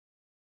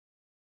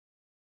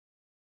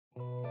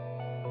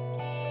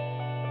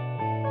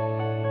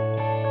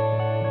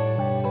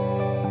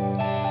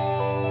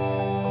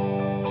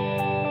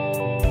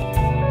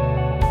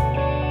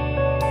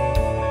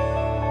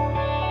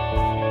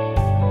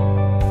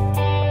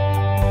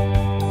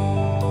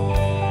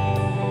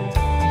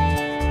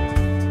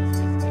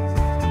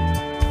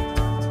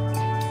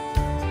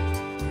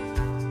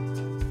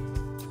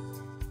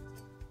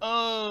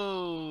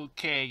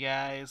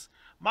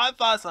My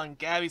thoughts on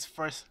Gabbie's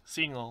first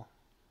single.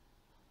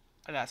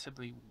 I got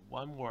simply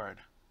one word.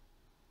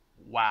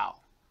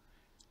 Wow.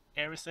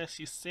 Ever since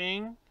she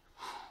sing,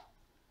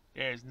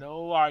 there's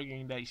no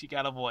arguing that she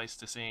got a voice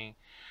to sing.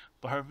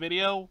 But her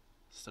video,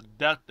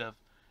 seductive.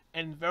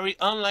 And very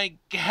unlike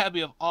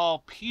Gabbie of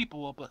all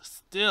people, but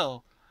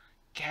still,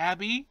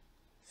 Gabbie,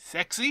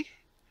 sexy?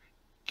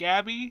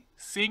 Gabbie,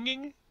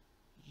 singing?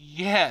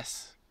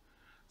 Yes.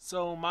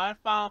 So my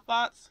final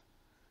thoughts,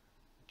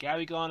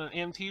 Gabbie going on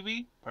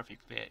MTV,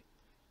 perfect fit.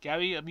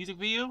 Gabbie, a music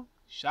video,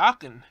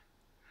 shocking.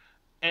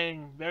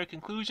 And very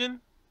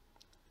conclusion,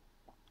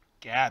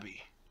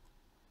 Gabbie.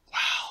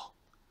 Wow.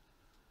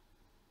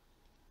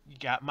 You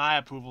got my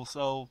approval,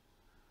 so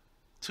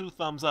 2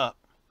 thumbs up,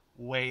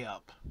 way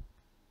up.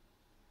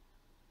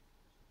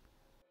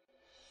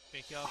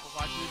 Thank y'all for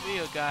watching the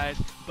video,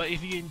 guys. But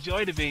if you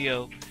enjoyed the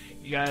video,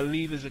 you gotta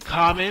leave us a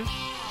comment,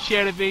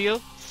 share the video,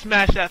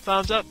 smash that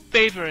thumbs up,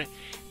 favorite,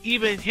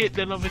 even hit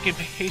the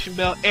notification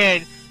bell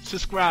and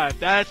subscribe.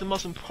 That's the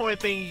most important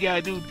thing you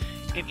gotta do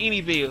in any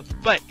video.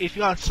 But if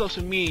you're on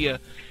social media,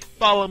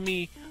 follow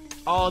me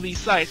all these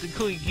sites,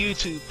 including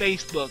YouTube,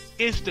 Facebook,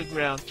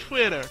 Instagram,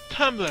 Twitter,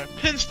 Tumblr,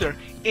 Pinster,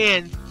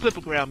 and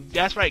Flipagram.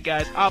 That's right,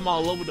 guys, I'm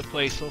all over the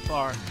place so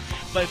far.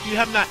 But if you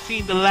have not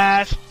seen the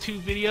last 2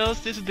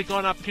 videos, this is the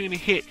golden opportunity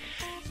to hit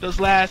those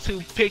last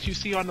 2 pics you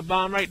see on the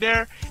bottom right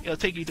there. It'll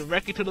take you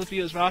directly to those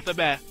videos right off the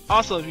bat.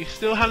 Also, if you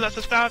still have not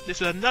subscribed,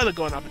 this is another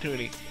golden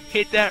opportunity.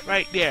 Hit that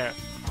right there.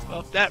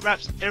 Well, that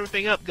wraps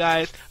everything up,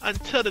 guys.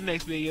 Until the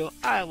next video,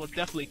 I will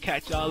definitely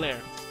catch y'all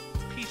there.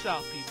 Peace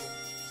out, people.